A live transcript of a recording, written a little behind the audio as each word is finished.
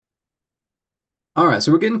All right,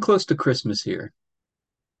 so we're getting close to Christmas here.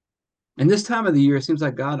 And this time of the year, it seems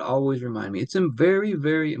like God always reminds me it's very,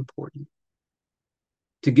 very important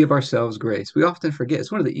to give ourselves grace. We often forget.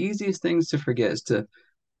 It's one of the easiest things to forget is to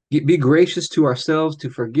be gracious to ourselves, to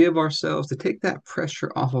forgive ourselves, to take that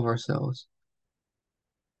pressure off of ourselves.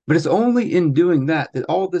 But it's only in doing that that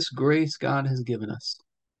all this grace God has given us,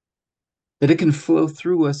 that it can flow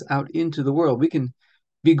through us out into the world. We can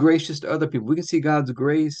be gracious to other people. We can see God's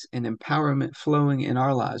grace and empowerment flowing in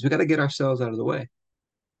our lives. We got to get ourselves out of the way.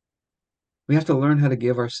 We have to learn how to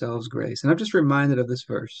give ourselves grace. And I'm just reminded of this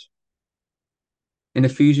verse in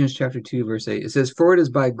Ephesians chapter 2, verse 8. It says, "For it is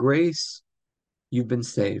by grace you've been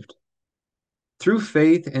saved through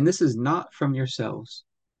faith, and this is not from yourselves.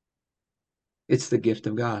 It's the gift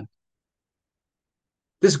of God."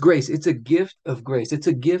 This grace, it's a gift of grace. It's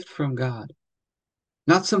a gift from God.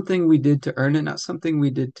 Not something we did to earn it, not something we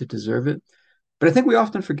did to deserve it. But I think we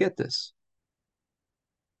often forget this.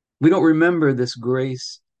 We don't remember this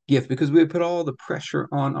grace gift because we put all the pressure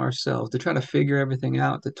on ourselves to try to figure everything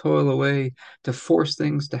out, to toil away, to force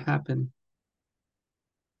things to happen,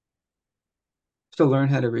 to learn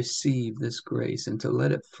how to receive this grace and to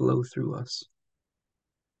let it flow through us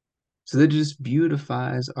so that it just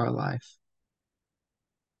beautifies our life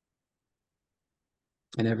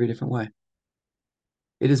in every different way.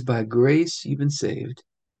 It is by grace you've been saved,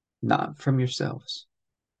 not from yourselves.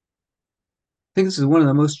 I think this is one of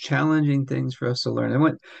the most challenging things for us to learn.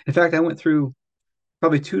 In fact, I went through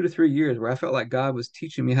probably 2 to 3 years where I felt like God was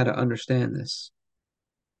teaching me how to understand this,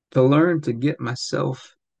 to learn to get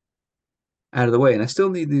myself out of the way. And I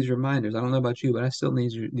still need these reminders. I don't know about you, but I still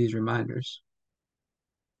need these reminders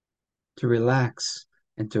to relax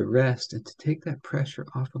and to rest and to take that pressure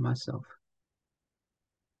off of myself.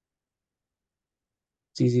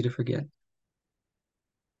 It's easy to forget.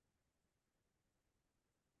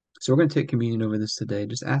 So we're going to take communion over this today,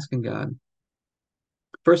 just asking God.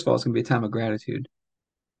 First of all, it's going to be a time of gratitude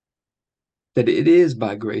that it is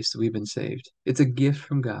by grace that we've been saved. It's a gift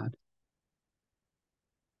from God.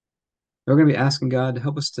 We're going to be asking God to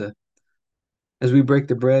help us to, as we break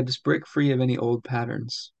the bread, just break free of any old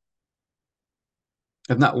patterns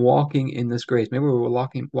of not walking in this grace. Maybe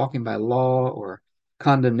we're walking by law or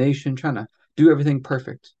condemnation, trying to do everything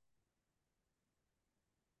perfect.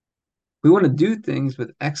 We want to do things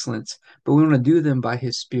with excellence, but we want to do them by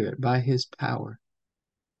His Spirit, by His power,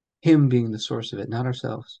 Him being the source of it, not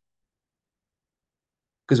ourselves.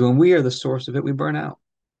 Because when we are the source of it, we burn out.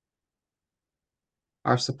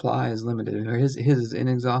 Our supply is limited, or his is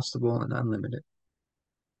inexhaustible and unlimited.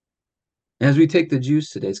 And as we take the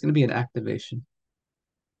juice today, it's going to be an activation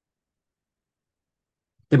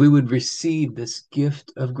that we would receive this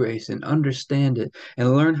gift of grace and understand it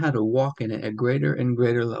and learn how to walk in it at greater and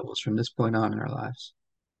greater levels from this point on in our lives.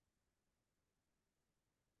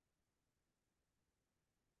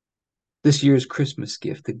 This year's Christmas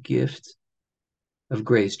gift, the gift of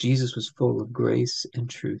grace. Jesus was full of grace and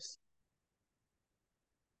truth.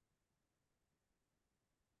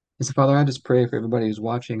 And so, Father, I just pray for everybody who's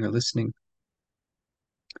watching or listening,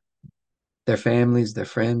 their families, their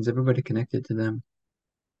friends, everybody connected to them,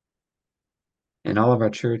 and all of our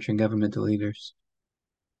church and governmental leaders.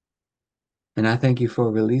 And I thank you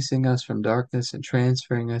for releasing us from darkness and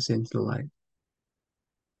transferring us into the light,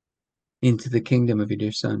 into the kingdom of your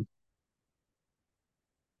dear Son.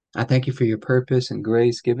 I thank you for your purpose and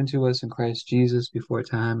grace given to us in Christ Jesus before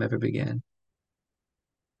time ever began.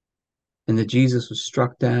 And that Jesus was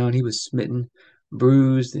struck down, he was smitten,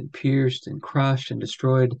 bruised and pierced and crushed and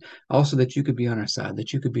destroyed, also that you could be on our side,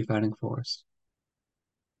 that you could be fighting for us.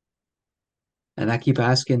 And I keep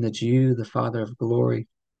asking that you, the Father of glory,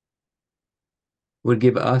 would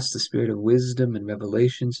give us the spirit of wisdom and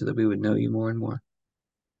revelation so that we would know you more and more.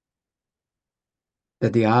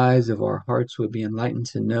 That the eyes of our hearts would be enlightened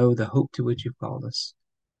to know the hope to which you've called us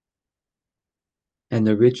and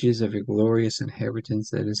the riches of your glorious inheritance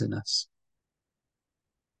that is in us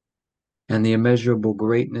and the immeasurable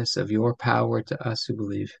greatness of your power to us who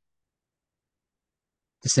believe.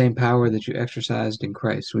 The same power that you exercised in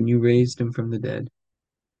Christ when you raised him from the dead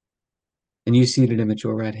and you seated him at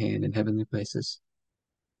your right hand in heavenly places,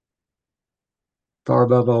 far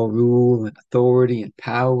above all rule and authority and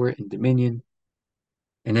power and dominion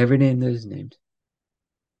and every name that is named,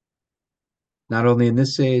 not only in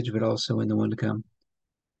this age, but also in the one to come.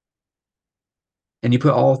 And you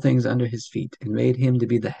put all things under his feet and made him to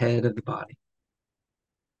be the head of the body,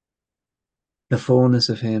 the fullness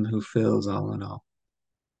of him who fills all in all.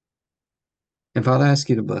 And Father, I ask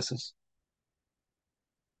you to bless us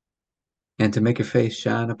and to make your face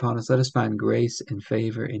shine upon us. Let us find grace and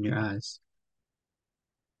favor in your eyes.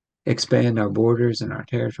 Expand our borders and our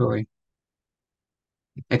territory.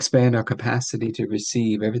 Expand our capacity to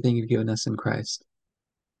receive everything you've given us in Christ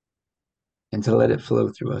and to let it flow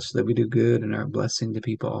through us so that we do good and are a blessing to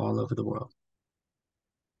people all over the world.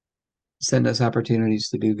 Send us opportunities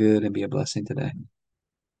to do good and be a blessing today.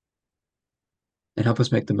 And help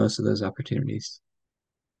us make the most of those opportunities.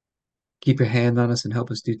 Keep your hand on us and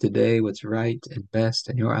help us do today what's right and best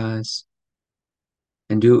in your eyes.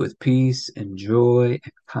 And do it with peace and joy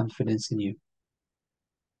and confidence in you.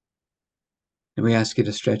 And we ask you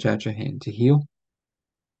to stretch out your hand to heal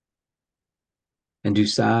and do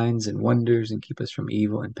signs and wonders and keep us from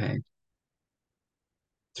evil and pain.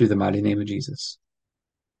 Through the mighty name of Jesus.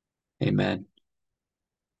 Amen.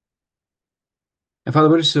 And Father,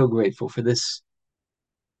 we're just so grateful for this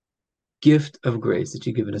gift of grace that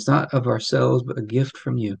you've given us, not of ourselves, but a gift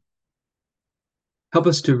from you. Help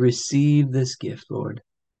us to receive this gift, Lord,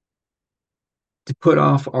 to put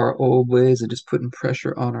off our old ways and just putting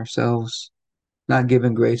pressure on ourselves, not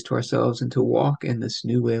giving grace to ourselves, and to walk in this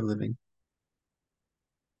new way of living.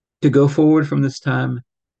 To go forward from this time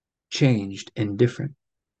changed and different,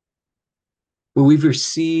 where we've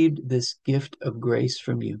received this gift of grace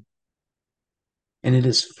from you, and it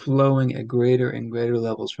is flowing at greater and greater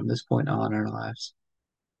levels from this point on in our lives.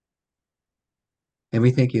 And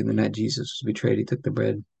we thank you. The night Jesus was betrayed, he took the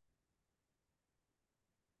bread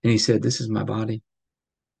and he said, "This is my body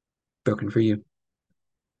broken for you.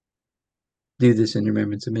 Do this in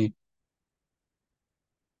remembrance of me."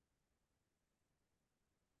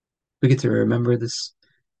 We get to remember this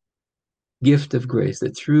gift of grace,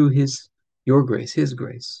 that through your grace, his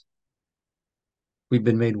grace, we've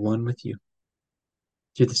been made one with you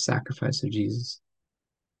through the sacrifice of Jesus.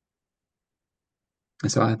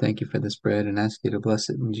 And so I thank you for this bread and ask you to bless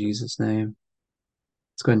it in Jesus' name.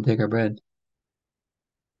 Let's go ahead and take our bread.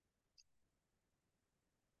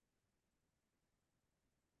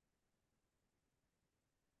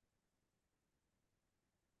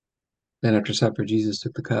 Then after supper, Jesus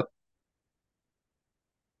took the cup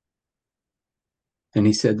and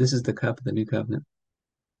he said, "This is the cup of the new covenant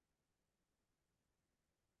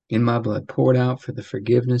in my blood, poured out for the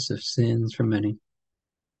forgiveness of sins for many."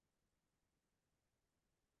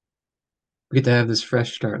 We get to have this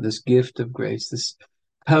fresh start, this gift of grace, this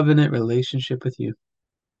covenant relationship with you.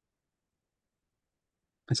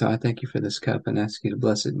 And so I thank you for this cup and ask you to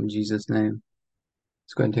bless it in Jesus' name.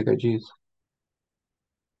 Let's go ahead and take our juice.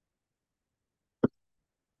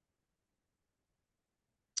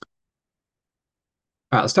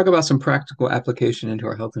 All right, let's talk about some practical application into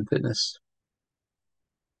our health and fitness.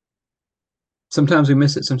 Sometimes we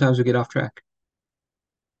miss it. Sometimes we get off track.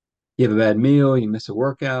 You have a bad meal, you miss a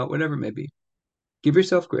workout, whatever it may be. Give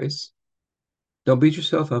yourself grace. Don't beat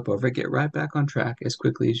yourself up over it. Get right back on track as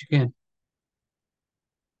quickly as you can.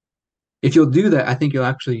 If you'll do that, I think you'll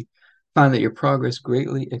actually find that your progress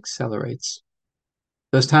greatly accelerates.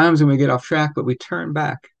 Those times when we get off track, but we turn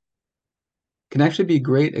back, can actually be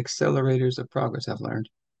great accelerators of progress, I've learned.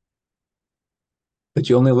 But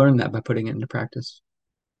you only learn that by putting it into practice.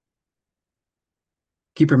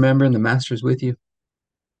 Keep remembering the Master's with you.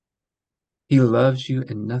 He loves you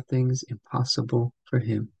and nothing's impossible for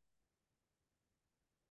him.